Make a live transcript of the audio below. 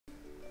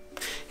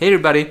Hey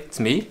everybody, it's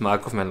me,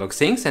 Mark of Manlog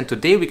Things, and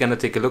today we're gonna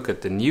take a look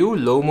at the new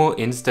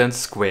Lomo'Instant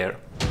Square.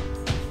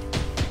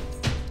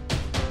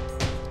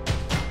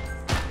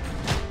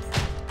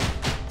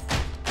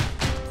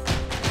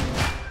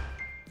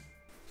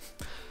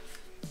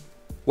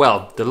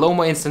 Well, the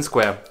Lomo'Instant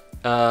Square,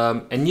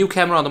 a new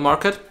camera on the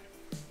market,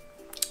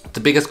 the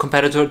biggest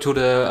competitor to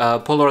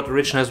the Polaroid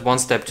Originals One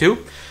Step 2.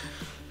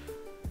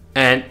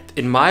 And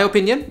in my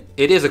opinion,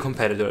 it is a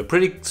competitor, a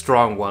pretty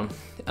strong one.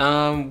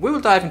 We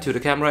will dive into the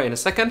camera in a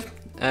second,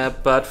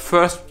 but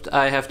first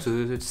I have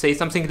to say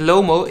something.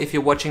 Lomo, if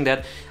you're watching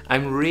that,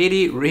 I'm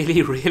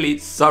really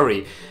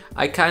sorry.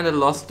 I kinda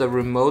lost the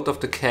remote of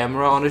the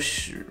camera on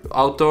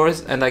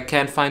outdoors and I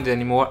can't find it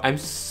anymore. I'm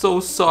so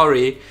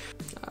sorry.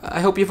 I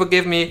hope you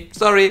forgive me.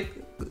 Sorry,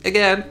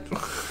 again.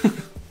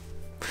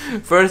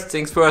 First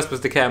things first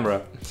with the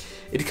camera.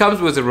 It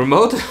comes with a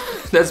remote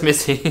that's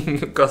missing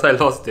because I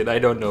lost it. I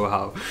don't know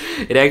how.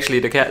 It actually,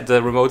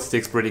 the remote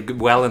sticks pretty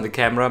well in the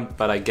camera,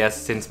 but I guess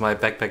since my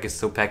backpack is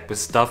so packed with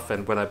stuff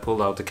and when I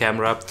pulled out the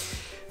camera,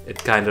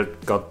 it kind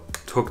of got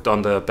hooked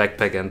on the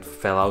backpack and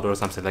fell out or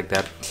something like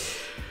that.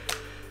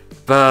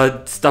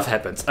 But stuff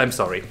happens, I'm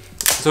sorry.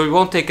 So we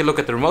won't take a look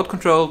at the remote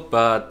control,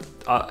 but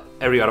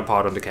every other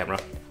part on the camera.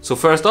 So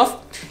first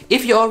off,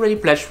 if you already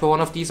pledged for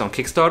one of these on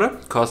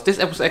Kickstarter, because this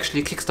was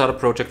actually a Kickstarter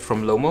project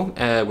from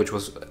Lomo, which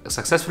was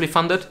successfully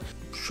funded,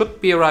 should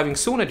be arriving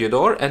soon at your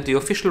door, and the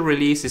official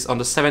release is on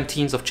the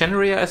 17th of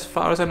January as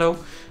far as I know.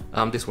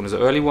 This one is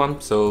an early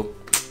one, so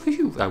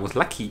whew, I was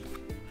lucky.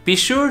 Be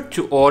sure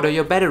to order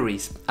your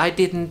batteries. I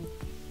didn't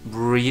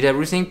read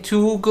everything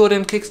too good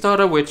in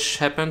Kickstarter, which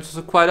happens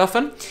quite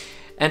often.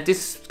 And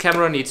this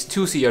camera needs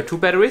two CR2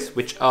 batteries,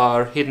 which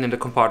are hidden in the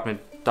compartment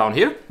down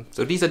here.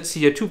 So these are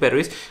CR2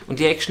 batteries, and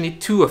they actually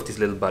need two of these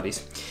little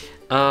buddies.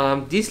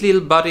 These little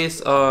buddies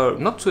are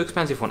not too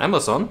expensive on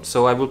Amazon,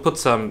 so I will put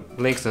some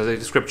links in the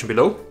description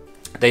below.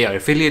 They are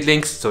affiliate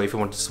links, so if you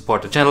want to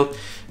support the channel,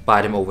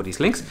 buy them over these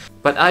links.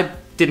 But I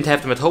didn't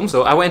have them at home,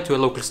 so I went to a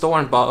local store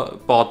and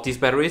bought these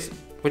batteries,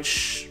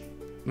 which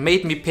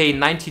made me pay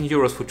 19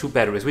 euros for two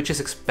batteries, which is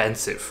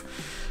expensive.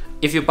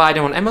 If you buy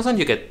them on Amazon,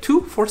 you get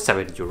two for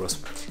 7 euros.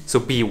 So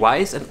be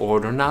wise and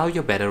order now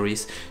your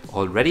batteries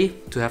all ready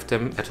to have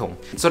them at home.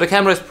 So the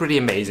camera is pretty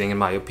amazing in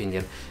my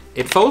opinion.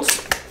 It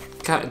folds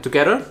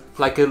together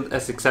like a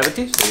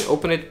S670. So you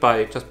open it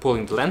by just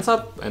pulling the lens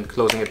up and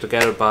closing it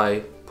together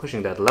by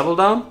pushing that level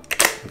down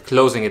and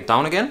closing it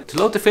down again. To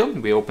load the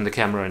film, we open the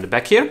camera in the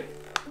back here.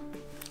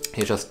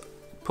 You just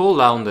pull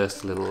down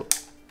this little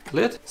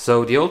lid.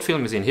 So the old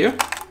film is in here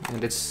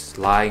and it's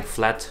lying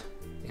flat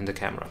in the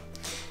camera.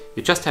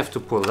 You just have to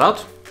pull it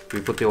out.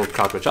 We put the old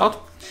cartridge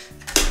out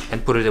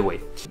and put it away.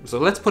 So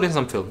let's put in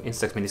some film.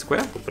 Instax Mini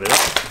Square, we'll put it up.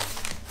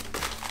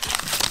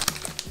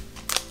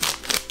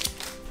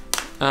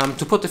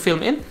 To put the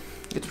film in,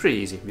 it's pretty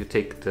easy. You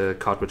take the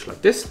cartridge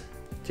like this,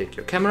 take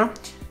your camera,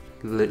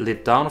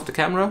 lid down of the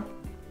camera,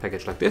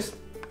 package like this,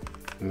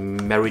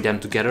 marry them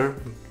together.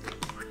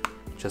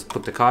 Just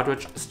put the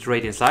cartridge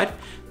straight inside.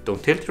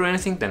 Don't tilt it or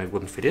anything, then it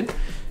wouldn't fit in.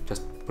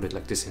 Just put it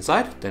like this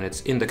inside, then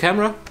it's in the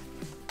camera.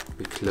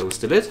 We close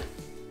the lid,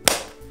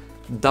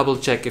 double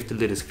check if the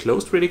lid is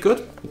closed really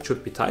good, it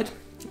should be tight,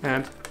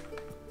 and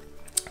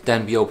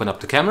then we open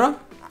up the camera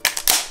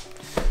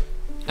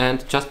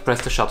and just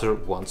press the shutter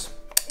once.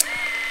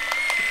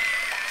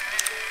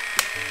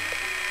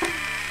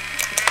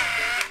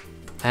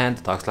 And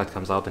the dark slide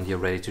comes out and you're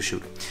ready to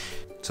shoot.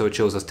 So it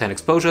shows us 10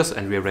 exposures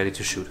and we're ready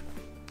to shoot.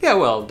 Yeah,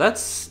 well,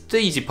 that's the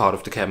easy part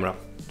of the camera.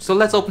 So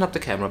let's open up the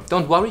camera.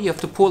 Don't worry, you have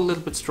to pull a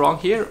little bit strong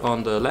here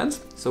on the lens.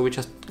 So we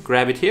just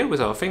grab it here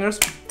with our fingers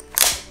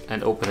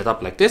and open it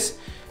up like this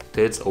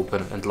till it's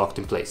open and locked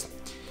in place.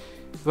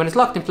 When it's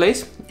locked in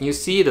place, you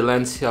see the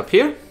lens up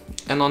here,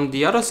 and on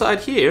the other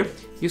side here,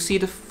 you see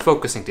the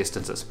focusing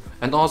distances.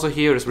 And also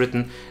here is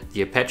written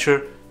the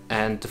aperture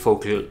and the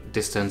focal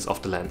distance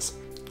of the lens.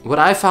 What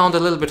I found a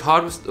little bit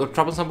hard or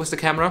troublesome with the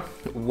camera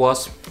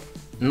was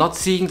not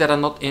seeing that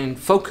I'm not in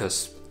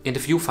focus in the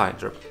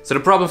viewfinder. So the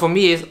problem for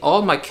me is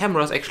all my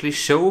cameras actually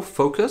show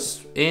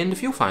focus in the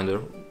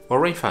viewfinder or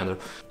rangefinder.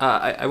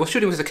 I was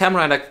shooting with the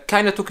camera and I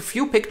kind of took a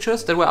few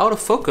pictures that were out of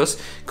focus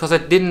because I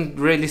didn't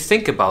really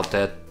think about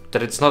that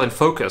it's not in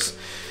focus.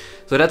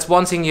 So that's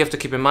one thing you have to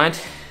keep in mind.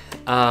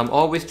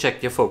 Always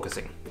check your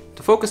focusing.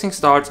 The focusing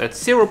starts at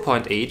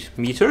 0.8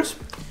 meters,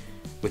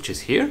 which is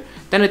here.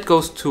 Then it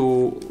goes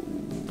to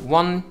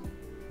 1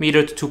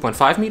 meter to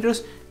 2.5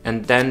 meters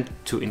and then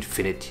to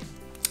infinity.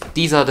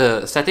 These are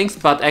the settings,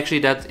 but actually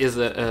that is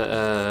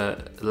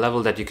a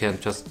level that you can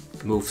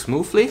just move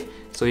smoothly.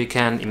 So you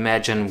can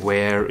imagine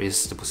where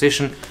is the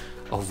position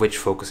of which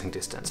focusing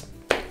distance.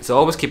 So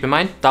always keep in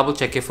mind, double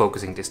check your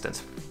focusing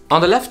distance.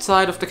 On the left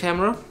side of the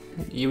camera,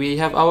 we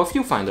have our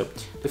viewfinder.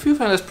 The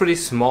viewfinder is pretty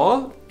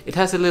small. It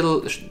has a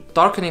little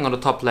darkening on the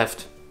top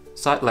left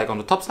side, like on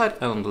the top side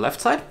and on the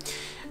left side,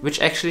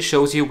 which actually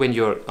shows you when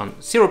you're on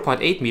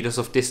 0.8 meters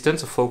of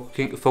distance, of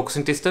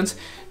focusing distance,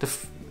 the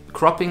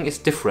cropping is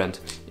different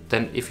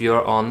than if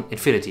you're on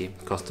infinity,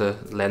 because the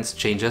lens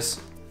changes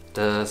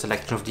the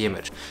selection of the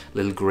image.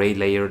 Little gray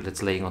layer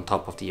that's laying on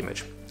top of the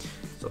image.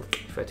 So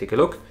if I take a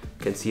look, you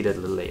can see that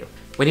little layer.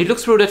 When you look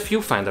through that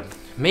viewfinder,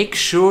 make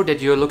sure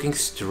that you're looking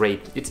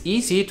straight. It's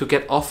easy to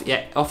get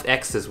off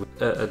axis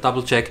with a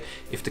double check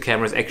if the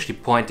camera is actually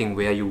pointing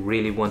where you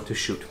really want to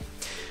shoot.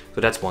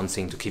 So that's one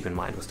thing to keep in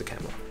mind with the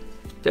camera.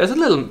 There's a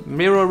little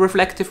mirror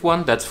reflective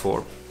one, that's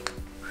for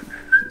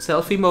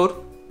selfie mode.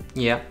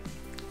 Yeah,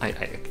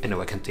 I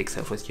know I can take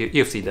selfies.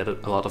 You've seen that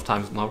a lot of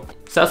times now.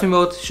 Selfie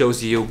mode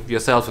shows you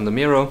yourself in the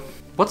mirror.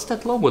 What's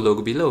that Lomo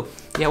logo below?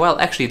 Yeah, well,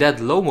 actually that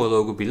Lomo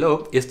logo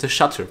below is the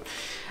shutter.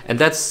 And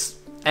that's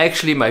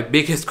actually my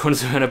biggest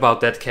concern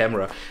about that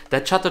camera.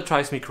 That shutter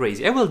drives me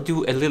crazy. I will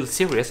do a little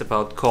series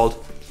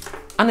called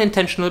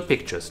unintentional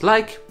pictures,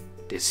 like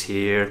this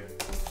here,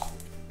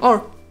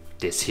 or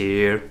this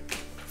here,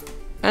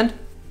 and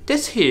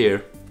this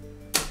here.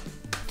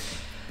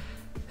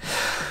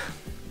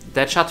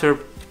 That shutter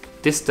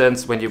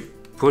distance when you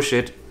push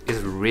it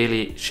is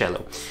really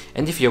shallow.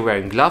 And if you're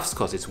wearing gloves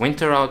because it's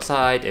winter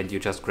outside and you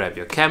just grab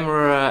your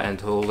camera and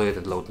hold it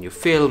and load new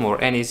film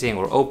or anything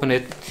or open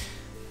it,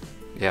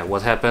 yeah,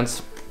 what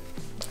happens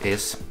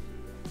is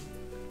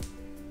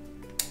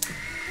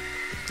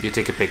you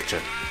take a picture.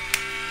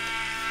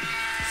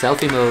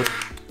 Selfie mode.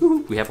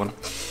 Woohoo, we have one.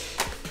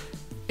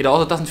 It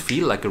also doesn't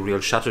feel like a real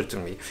shutter to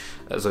me.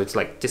 So it's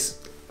like this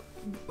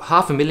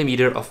 ½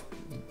 millimeter of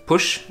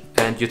push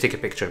and you take a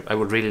picture. I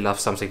would really love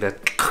something that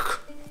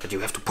you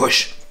have to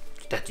push,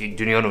 that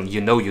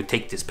you know you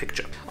take this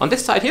picture. On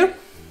this side here,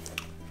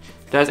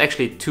 there's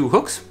actually two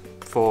hooks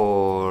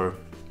for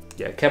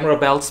camera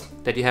belts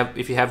that you have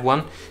if you have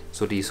one.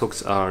 So these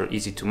hooks are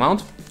easy to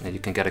mount and you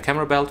can get a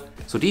camera belt.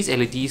 So these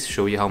LEDs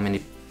show you how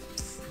many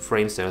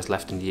frames there is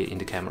left in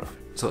the camera.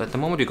 So at the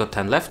moment we got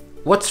 10 left.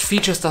 What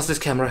features does this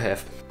camera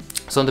have?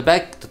 So on the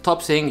back, the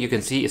top thing you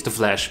can see is the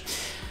flash.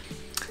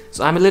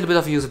 So I'm a little bit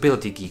of a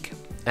usability geek.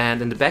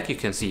 And in the back you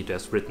can see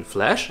there's written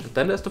flash, and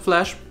then there's the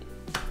flash,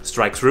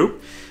 strike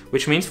through,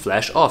 which means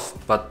flash off.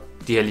 But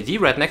the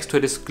LED right next to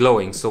it is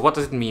glowing. So what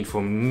does it mean?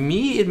 For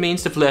me it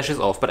means the flash is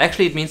off, but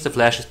actually it means the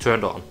flash is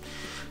turned on.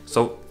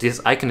 So this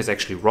icon is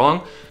actually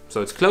wrong.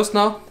 So it's closed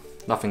now,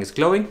 nothing is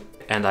glowing,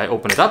 and I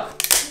open it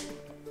up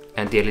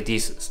and the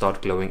LEDs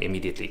start glowing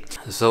immediately.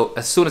 So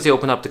as soon as you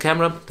open up the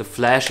camera, the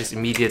flash is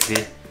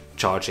immediately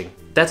charging.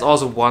 That's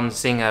also one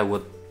thing I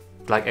would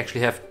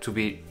actually have to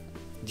be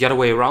the other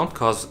way around,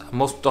 because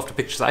most of the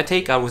pictures I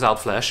take are without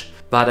flash.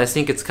 But I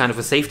think it's kind of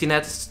a safety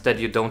net that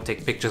you don't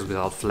take pictures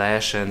without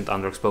flash and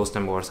underexpose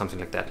them or something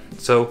like that.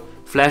 So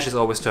flash is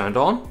always turned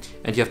on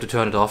and you have to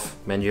turn it off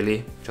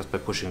manually just by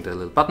pushing the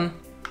little button,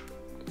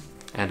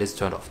 and it's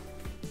turned off.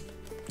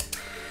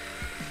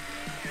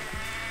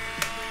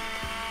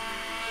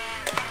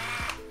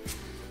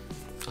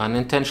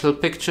 Unintentional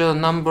picture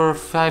number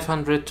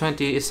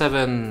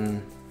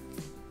 527.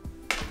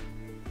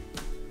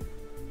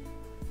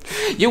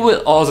 You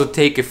will also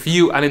take a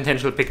few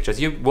unintentional pictures.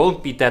 You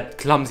won't be that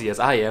clumsy as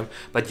I am,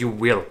 but you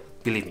will,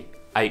 believe me.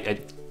 I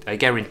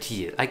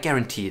guarantee it. I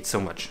guarantee it so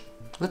much.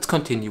 Let's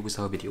continue with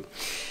our video.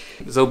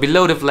 So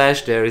below the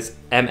flash there is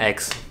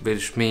MX,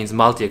 which means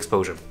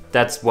multi-exposure.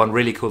 That's one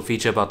really cool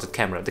feature about the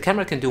camera. The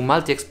camera can do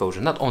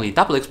multi-exposure, not only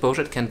double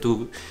exposure, it can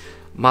do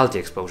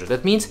multi-exposure.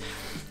 That means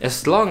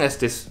as long as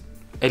this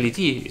LED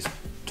is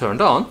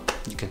turned on,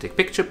 you can take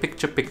picture,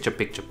 picture, picture,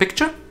 picture,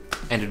 picture,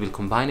 and it will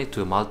combine it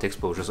to a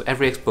multi-exposure. So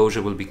every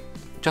exposure will be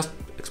just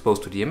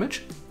exposed to the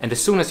image, and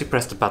as soon as you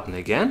press the button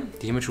again,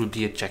 the image will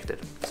be ejected.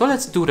 So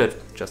let's do that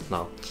just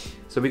now.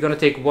 So we're gonna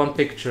take one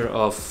picture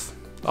of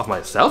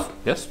myself.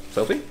 Yes,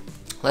 selfie.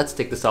 Let's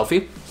take the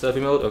selfie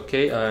mode.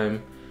 Okay,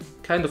 I'm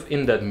kind of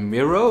in that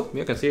mirror.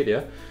 You can see it,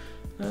 yeah.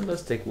 And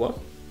let's take one.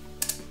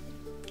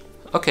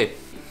 Okay,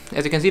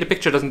 as you can see, the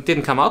picture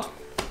didn't come out.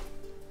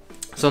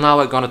 So now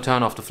we're gonna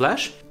turn off the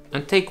flash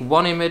and take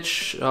one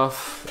image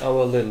of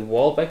our little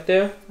wall back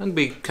there, and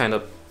we kind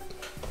of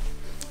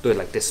do it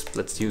like this.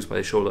 Let's use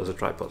my shoulder as a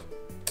tripod.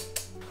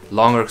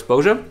 Longer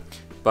exposure,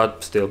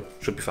 but still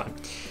should be fine.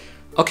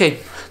 Okay,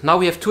 now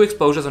we have two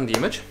exposures on the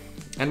image,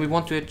 and we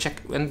want to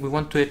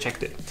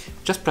eject it.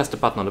 Just press the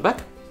button on the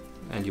back,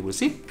 and you will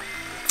see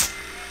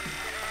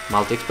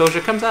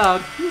multi-exposure comes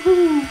out.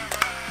 Woohoo!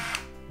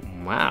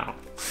 Wow.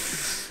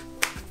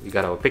 We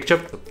got our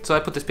picture. So I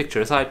put this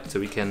picture aside so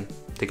we can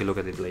take a look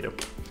at it later.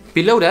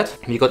 Below that,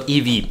 we got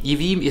EV.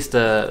 EV is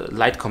the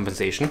light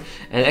compensation,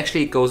 and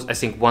actually it goes, I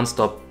think, one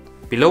stop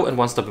below and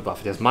one stop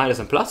above. There's minus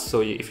and plus,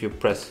 so if you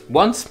press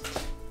once,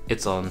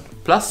 it's on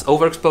plus,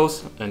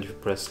 overexposed, and if you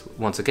press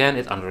once again,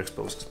 it's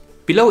underexposed.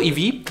 Below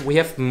EV, we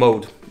have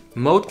mode.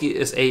 Mode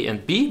is A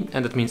and B,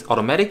 and that means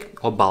automatic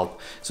or bulb.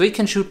 So you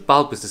can shoot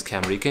bulb with this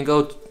camera. You can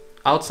go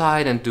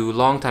outside and do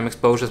long time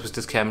exposures with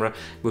this camera.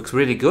 Works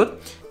really good.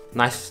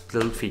 Nice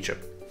little feature.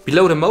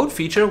 Below the mode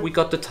feature, we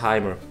got the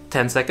timer.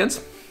 10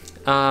 seconds.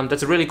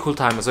 That's a really cool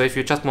timer. So if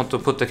you just want to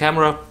put the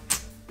camera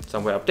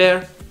somewhere up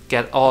there,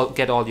 get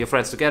all your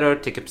friends together,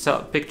 take a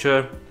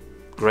picture,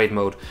 great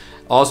mode.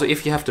 Also,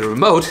 if you have the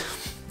remote,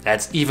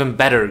 that's even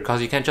better,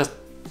 because you can just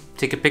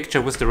take a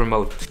picture with the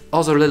remote.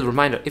 Also, a little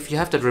reminder, if you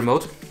have that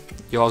remote,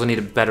 You also need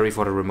a battery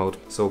for the remote,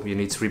 so you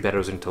need 3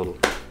 batteries in total.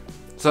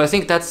 So I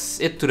think that's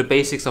it to the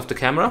basics of the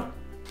camera.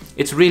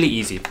 It's really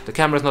easy. The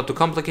camera is not too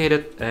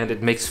complicated and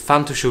it makes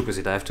fun to shoot with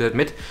it, I have to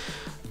admit.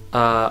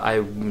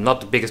 I'm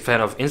not the biggest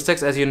fan of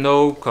Instax, as you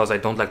know, because I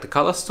don't like the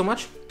colors so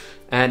much.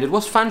 And it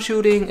was fun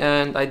shooting,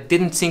 and I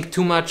didn't think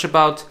too much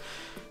about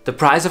the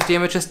price of the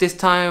images this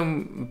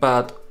time,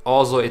 but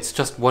also it's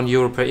just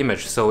 €1 per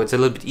image, so it's a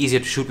little bit easier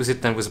to shoot with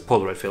it than with a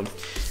Polaroid film.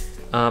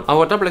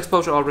 Our double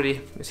exposure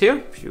already is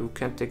here. If you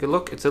can take a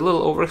look, it's a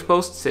little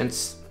overexposed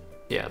since,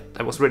 yeah,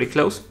 that was really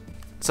close.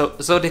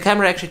 So the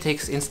camera actually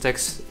takes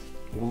Instax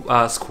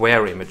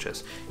Square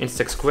images.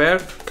 Instax Square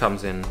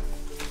comes in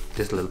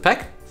this little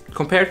pack.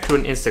 Compared to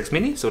an Instax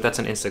Mini, so that's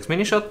an Instax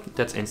Mini shot,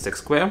 that's Instax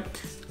Square.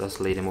 Let's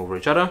lay them over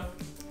each other.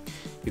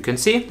 You can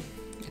see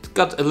it's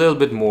got a little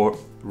bit more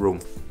room.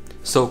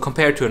 So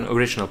compared to an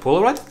original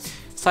Polaroid,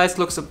 size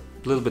looks a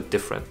little bit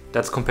different.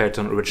 That's compared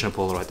to an original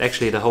Polaroid.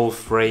 Actually, the whole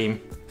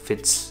frame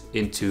fits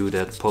into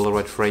the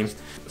Polaroid frame.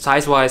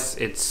 Size-wise,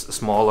 it's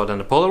smaller than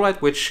the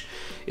Polaroid, which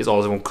is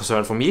also a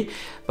concern for me.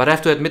 But I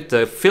have to admit,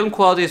 the film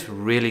quality is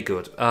really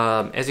good.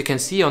 As you can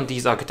see on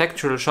these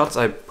architectural shots,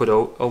 I put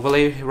an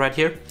overlay right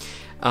here.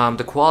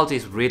 The quality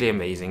is really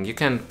amazing. You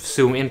can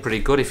zoom in pretty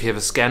good if you have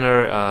a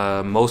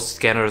scanner. Most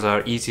scanners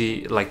are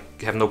easy,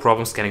 like have no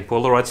problem scanning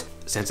Polaroids,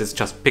 since it's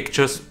just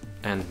pictures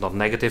and not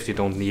negatives. You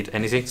don't need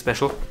anything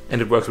special,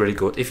 and it works really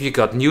good. If you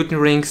got Newton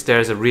rings,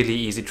 there's a really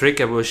easy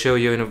trick I will show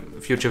you in a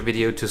future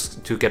video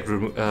to get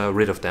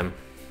rid of them,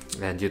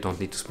 and you don't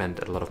need to spend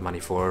a lot of money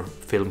for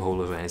film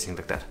holders or anything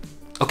like that.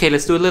 Okay,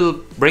 let's do a little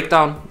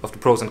breakdown of the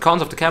pros and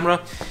cons of the camera,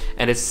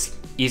 and it's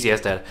easy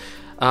as that.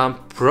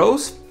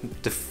 Pros: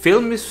 the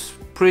film is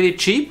pretty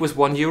cheap with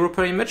 €1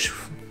 per image.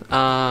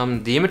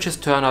 The images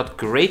turn out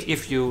great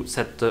if you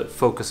set the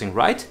focusing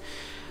right.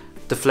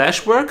 The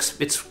flash works,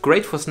 it's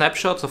great for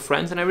snapshots of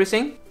friends and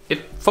everything. It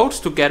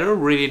folds together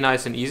really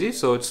nice and easy,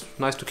 so it's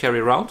nice to carry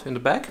around in the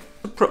bag.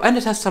 And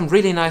it has some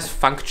really nice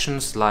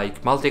functions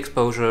like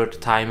multi-exposure, the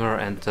timer,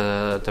 and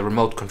the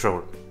remote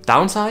control.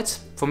 Downsides,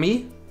 for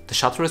me, the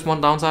shutter is one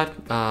downside.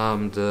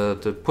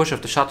 The push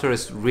of the shutter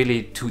is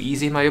really too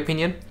easy in my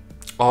opinion.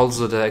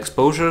 Also the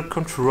exposure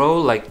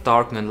control, like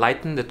darken and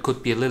lighten, that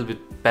could be a little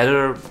bit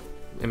better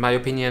in my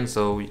opinion,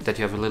 so that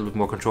you have a little bit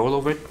more control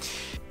over it.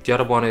 The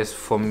other one is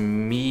for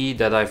me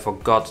that I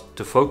forgot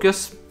to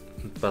focus,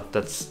 but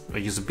that's a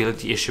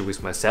usability issue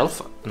with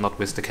myself, not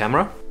with the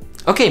camera.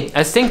 Okay,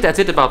 I think that's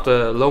it about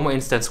the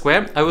Lomo'Instant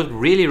Square. I would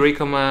really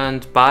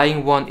recommend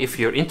buying one if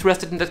you're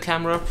interested in that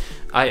camera.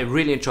 I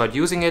really enjoyed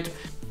using it.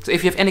 So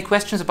if you have any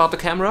questions about the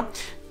camera,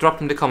 drop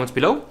them in the comments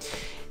below.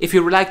 If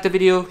you liked the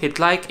video, hit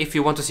like. If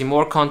you want to see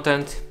more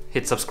content,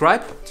 hit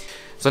subscribe.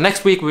 So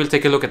next week we'll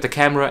take a look at the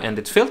camera and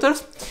its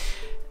filters.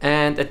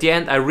 And at the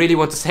end, I really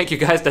want to thank you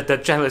guys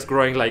that channel is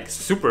growing like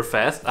super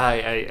fast.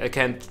 I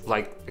can't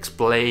like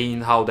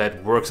explain how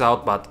that works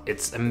out, but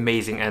it's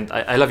amazing, and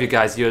I love you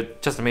guys. You're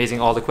just amazing.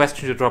 All the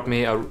questions you drop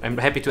me, I'm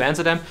happy to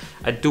answer them.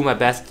 I do my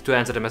best to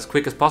answer them as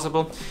quick as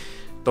possible.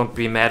 Don't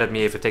be mad at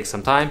me if it takes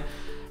some time.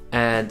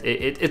 And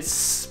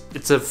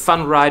it's a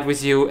fun ride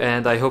with you,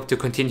 and I hope to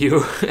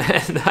continue.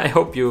 And I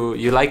hope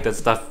you like that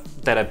stuff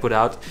that I put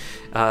out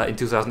in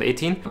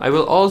 2018. I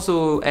will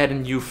also add a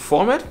new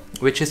format,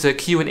 which is a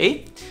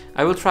Q&A.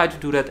 I will try to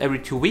do that every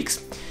 2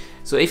 weeks.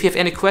 So if you have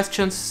any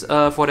questions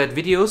for that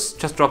videos,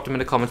 just drop them in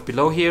the comments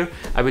below here.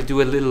 I will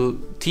do a little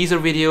teaser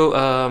video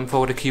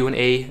for the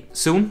Q&A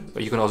soon,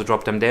 or you can also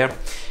drop them there.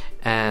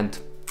 And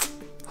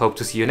hope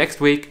to see you next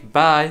week.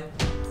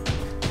 Bye!